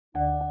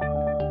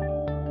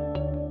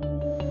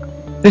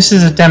This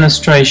is a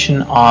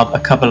demonstration of a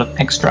couple of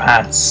extra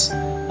ads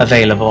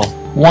available.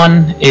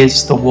 One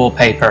is the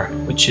wallpaper,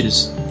 which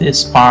is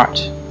this part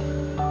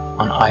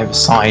on either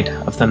side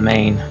of the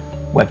main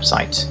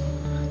website.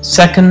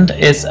 Second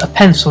is a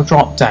pencil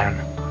drop down.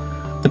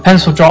 The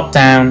pencil drop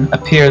down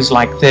appears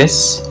like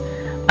this,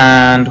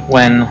 and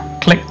when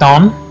clicked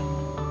on,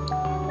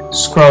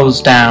 scrolls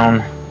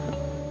down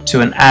to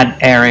an ad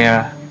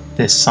area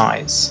this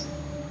size.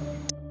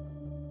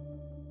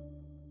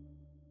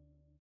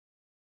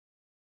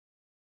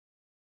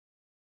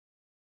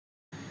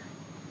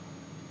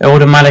 It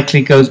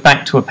automatically goes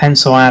back to a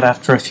pencil ad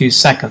after a few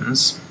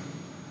seconds.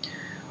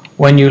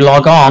 When you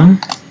log on,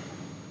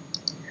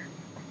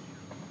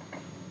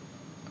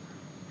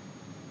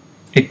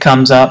 it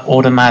comes up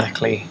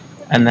automatically,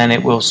 and then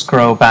it will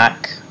scroll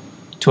back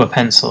to a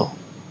pencil.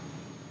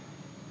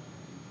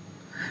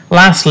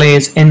 Lastly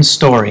is in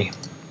story.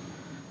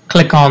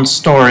 Click on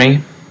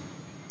story,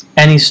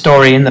 any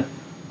story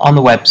on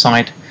the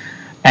website,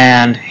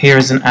 and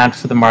here's an ad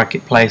for the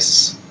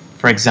marketplace,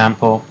 for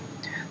example.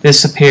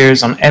 This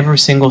appears on every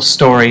single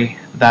story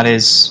that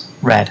is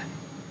read,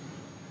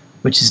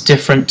 which is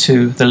different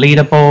to the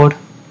leaderboard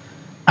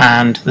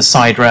and the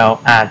side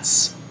rail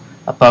ads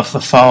above the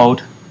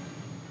fold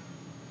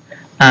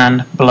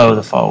and below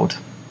the fold.